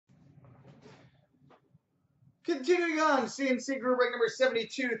Continuing on, CNC group break number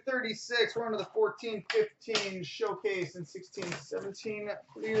 7236. We're on to the 14-15 showcase and 16-17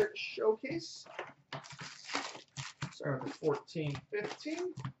 clear showcase. Start with the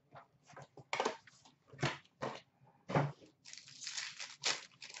 14-15.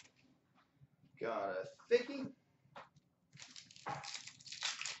 Got a thickie.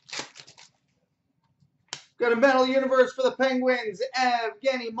 Got a Metal Universe for the Penguins,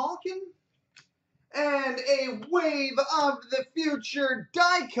 Evgeny Malkin. And a Wave of the Future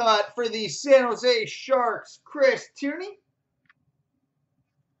die cut for the San Jose Sharks, Chris Tierney.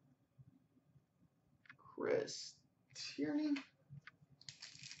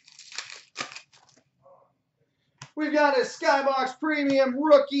 We've got a Skybox Premium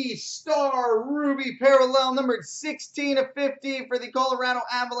Rookie Star Ruby Parallel numbered 16/50 for the Colorado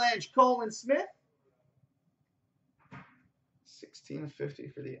Avalanche, Colin Smith.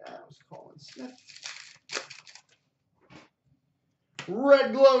 16/50 for the Avs, Colin Smith.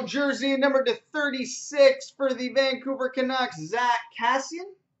 Red Glow jersey numbered to 36 for the Vancouver Canucks, Zach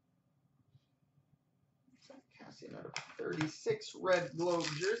Kassian. Zach Kassian out of 36, Red Glow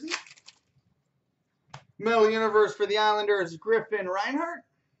jersey. Metal Universe for the Islanders, Griffin Reinhart.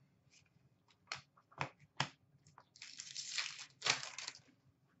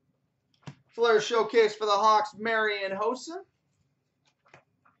 Flair Showcase for the Hawks, Marian Hossa.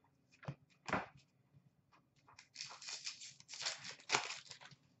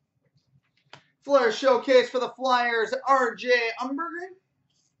 Flair Showcase for the Flyers, RJ Umberger.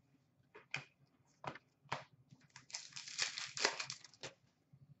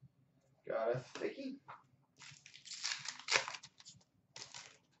 Got a thickie.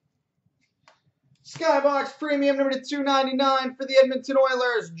 Skybox Premium number to 299 for the Edmonton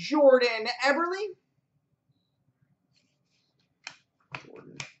Oilers, Jordan Eberle.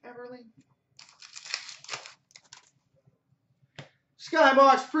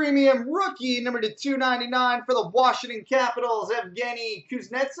 Skybox Premium Rookie number to 299 for the Washington Capitals, Evgeny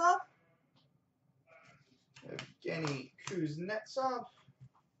Kuznetsov.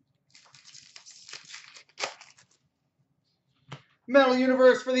 Metal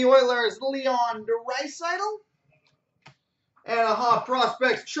Universe for the Oilers, Leon Draisaitl. And a Hot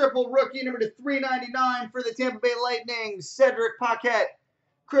Prospects Triple Rookie number to 399 for the Tampa Bay Lightning, Cedric Paquette,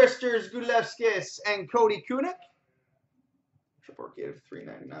 Kristers Gulevskis, and Cody Kunik. Triple rookie of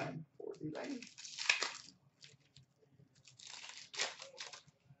 399 for the Lightning.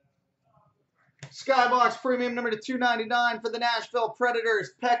 Skybox Premium number to 299 for the Nashville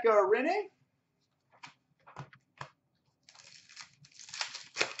Predators, Pekka Rinne.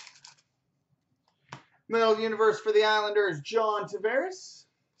 Metal Universe for the Islanders, John Tavares.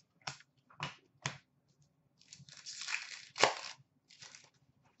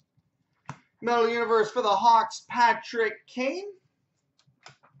 Metal Universe for the Hawks, Patrick Kane.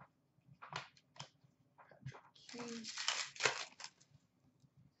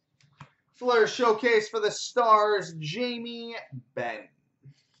 Flair Showcase for the Stars, Jamie Benn.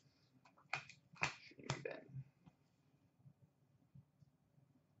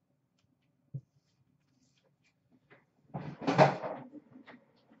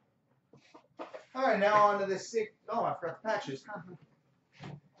 All right, now on to the six. Oh, I forgot the patches.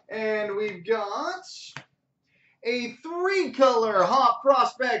 And we've got a 3-color Hot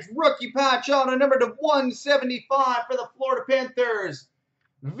Prospects rookie patch auto number to 175 for the Florida Panthers,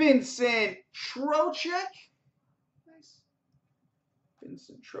 Vincent Trocheck. Nice.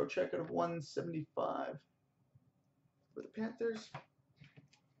 Vincent Trocheck out of 175 for the Panthers.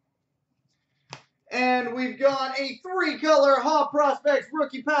 And we've got a 3-color Hot Prospects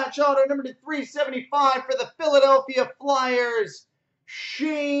rookie patch auto number to 375 for the Philadelphia Flyers,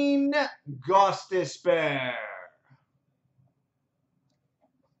 Shane Gostisbehere.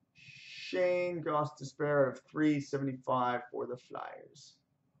 Shane Gostisbehere of 375 for the Flyers.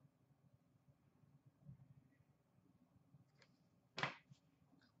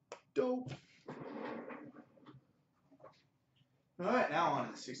 Dope. All right, now on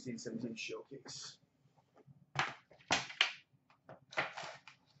to the 16-17 showcase.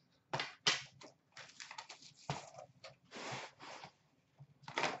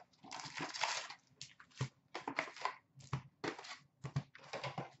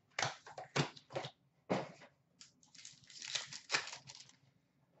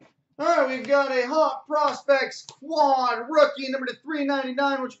 All right, we've got a Hot Prospects Quad Rookie number to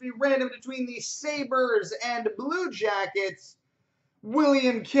 399, which will be random between the Sabres and Blue Jackets,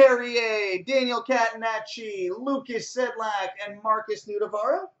 William Carrier, Daniel Catanacci, Lucas Sedlak, and Marcus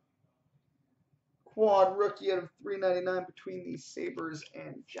Nudavara. Quad Rookie out of 399 between the Sabres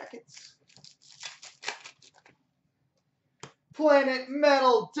and Jackets. Planet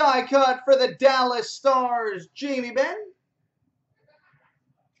Metal die cut for the Dallas Stars, Jamie Benn.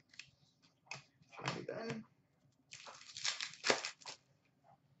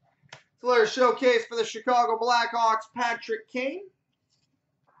 Flair Showcase for the Chicago Blackhawks, Patrick Kane.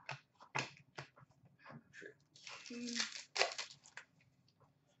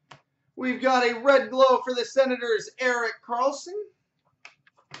 We've got a red glow for the Senators, Erik Karlsson.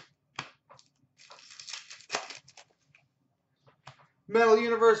 Metal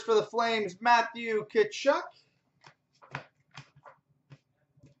Universe for the Flames, Matthew Tkachuk.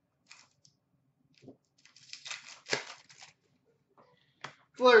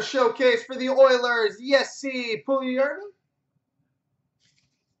 Flair Showcase for the Oilers, Jesse Puljujarvi.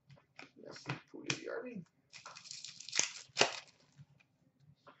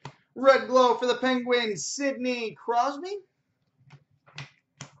 Red glow for the Penguins, Sidney Crosby.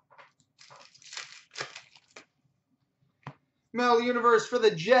 Metal Universe for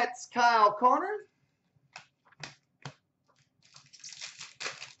the Jets, Kyle Connor.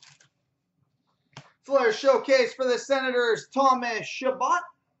 Flair Showcase for the Senators, Thomas Chabot.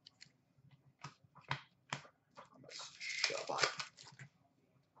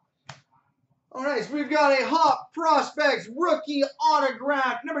 All right, so we've got a Hop Prospects rookie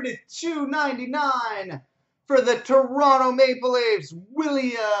autograph, number to 299 for the Toronto Maple Leafs,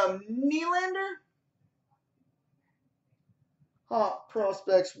 William Nylander. Hop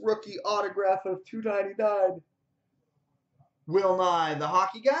Prospects rookie autograph of 299. Will Nye, the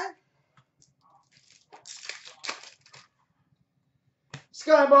hockey guy.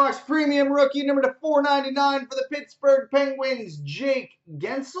 Skybox Premium rookie, number to 499 for the Pittsburgh Penguins, Jake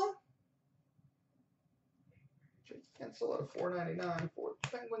Guentzel. Jake Guentzel out of 499 for the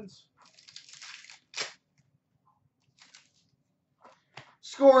Penguins.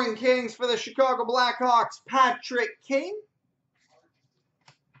 Scoring Kings for the Chicago Blackhawks, Patrick Kane.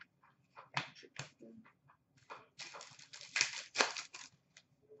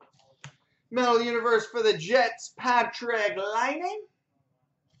 Metal Universe for the Jets, Patrick Laine.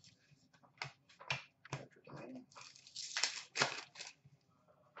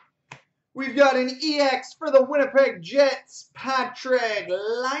 We've got an EX for the Winnipeg Jets, Patrick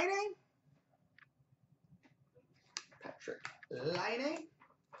Laine.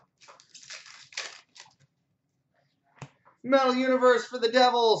 Metal Universe for the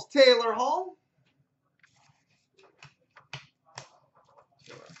Devils, Taylor Hall.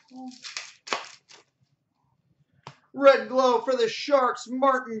 Red glow for the Sharks,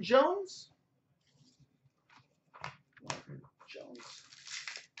 Martin Jones.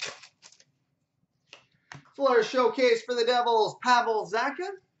 Flair Showcase for the Devils, Pavel Zacha.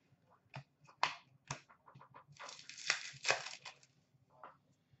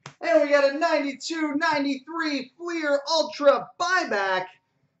 And we got a 92-93 Fleer Ultra buyback,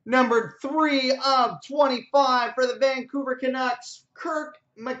 numbered 3 of 25 for the Vancouver Canucks, Kirk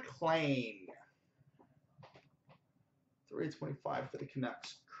McLean. 3 of 25 for the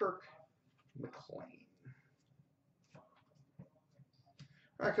Canucks, Kirk McLean.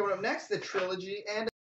 All right, coming up next, the Trilogy and